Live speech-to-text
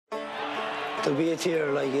There'll be a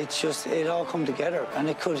tear, like, it's just, it all come together, and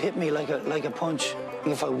it could hit me like a punch.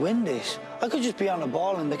 If I win this, I could just be on a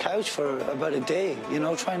ball on the couch for about a day, you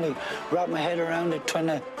know, trying to wrap my head around it, trying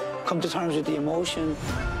to come to terms with the emotion.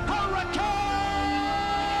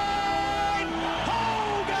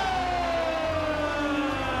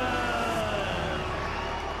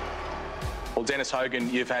 Well, Dennis Hogan,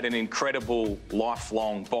 you've had an incredible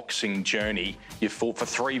lifelong boxing journey. You've fought for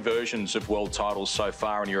 3 versions of world titles so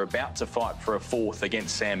far, and you're about to fight for a 4th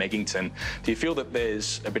against Sam Eggington. Do you feel that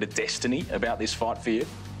there's a bit of destiny about this fight for you?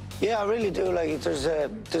 Yeah, I really do. Like,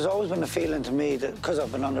 there's always been a feeling to me that, because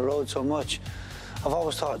I've been on the road so much, I've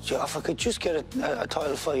always thought, if I could just get a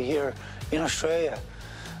title fight here in Australia.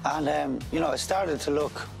 And, you know, it started to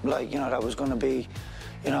look like, you know, that was going to be,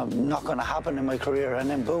 you know, not going to happen in my career. And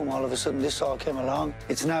then, boom, all of a sudden, this all came along.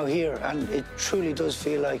 It's now here, and it truly does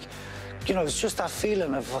feel like, you know, it's just that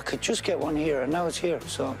feeling of, if I could just get one here, and now it's here,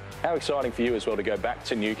 so. How exciting for you as well to go back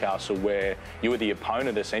to Newcastle, where you were the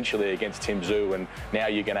opponent, essentially, against Tim Tszyu, and now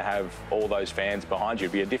you're going to have all those fans behind you.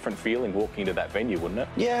 It'd be a different feeling walking into that venue, wouldn't it?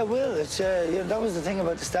 Yeah, it will. It's, you know, that was the thing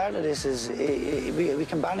about the start of this, is we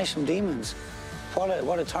can banish some demons. What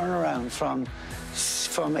a turnaround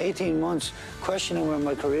from 18 months questioning where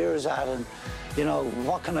my career is at, and, you know,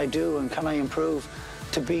 what can I do and can I improve,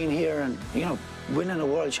 to being here and, you know, winning a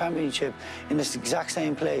world championship in this exact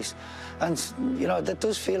same place. And, you know, that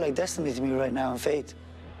does feel like destiny to me right now, and fate.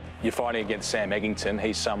 You're fighting against Sam Eggington.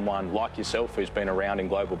 He's someone like yourself who's been around in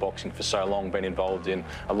global boxing for so long, been involved in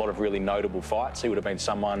a lot of really notable fights. He would have been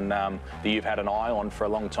someone that you've had an eye on for a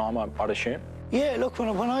long time, I'd assume. Yeah, look,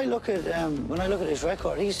 when I look at his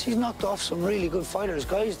record, he's knocked off some really good fighters,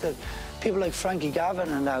 guys that people like Frankie Gavin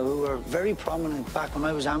and that, who were very prominent back when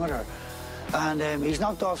I was amateur. And he's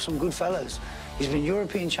knocked off some good fellas. He's been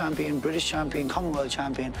European champion, British champion, Commonwealth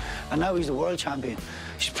champion, and now he's the world champion.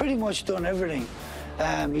 He's pretty much done everything.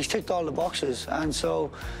 He's ticked all the boxes, and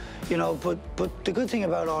so, you know, but the good thing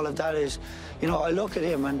about all of that is, you know, I look at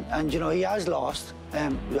him and you know, he has lost,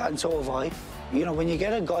 and so have I. You know, when you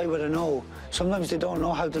get a guy with a no, sometimes they don't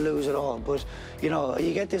know how to lose at all. But, you know,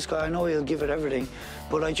 you get this guy, I know he'll give it everything,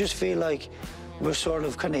 but I just feel like we're sort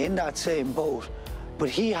of kind of in that same boat. But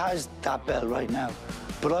he has that belt right now.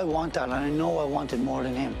 But I want that, and I know I want it more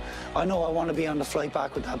than him. I know I want to be on the flight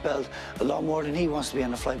back with that belt a lot more than he wants to be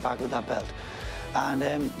on the flight back with that belt.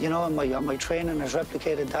 And, you know, my training has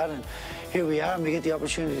replicated that, and here we are, and we get the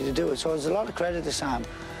opportunity to do it. So there's a lot of credit to Sam.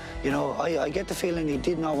 You know, I get the feeling he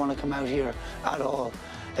did not want to come out here at all,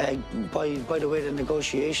 by the way the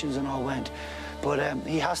negotiations and all went. But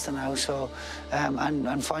he has to now, so,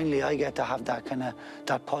 and finally I get to have that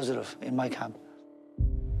that positive in my camp.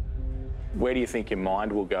 Where do you think your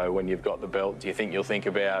mind will go when you've got the belt? Do you think you'll think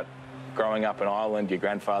about growing up in Ireland, your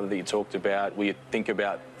grandfather that you talked about? Will you think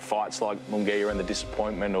about fights like Munguia and the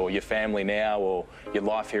disappointment, or your family now, or your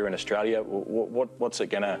life here in Australia? What's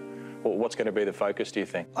going to be the focus, do you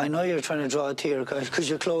think? I know you're trying to draw a tear because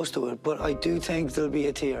you're close to it, but I do think there'll be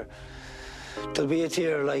a tear. There'll be a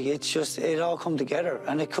tear, like, it's just, it all come together,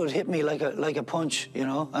 and it could hit me like a punch, you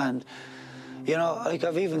know? And, you know, like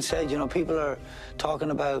I've even said, you know, people are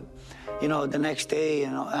talking about, you know, the next day, you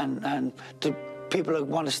know, and the people that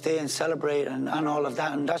want to stay and celebrate and all of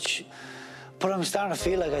that, and that's, but I'm starting to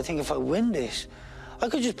feel like, I think if I win this, I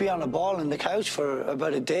could just be on a ball on the couch for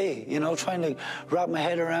about a day, you know, trying to wrap my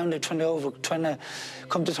head around it, trying to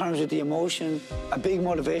come to terms with the emotion. A big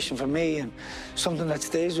motivation for me, and something that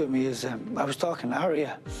stays with me, is I was talking to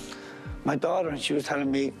Aria, my daughter, and she was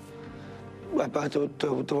telling me about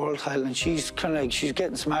the world title, and she's kind of like, she's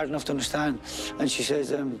getting smart enough to understand, and she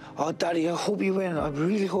says, oh, Daddy, I hope you win. I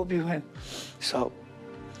really hope you win. So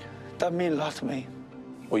that means a lot to me.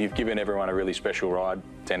 Well, you've given everyone a really special ride,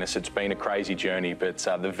 Dennis. It's been a crazy journey, but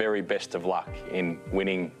the very best of luck in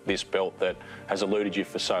winning this belt that has eluded you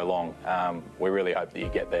for so long. We really hope that you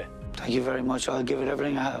get there. Thank you very much. I'll give it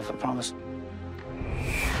everything I have, I promise.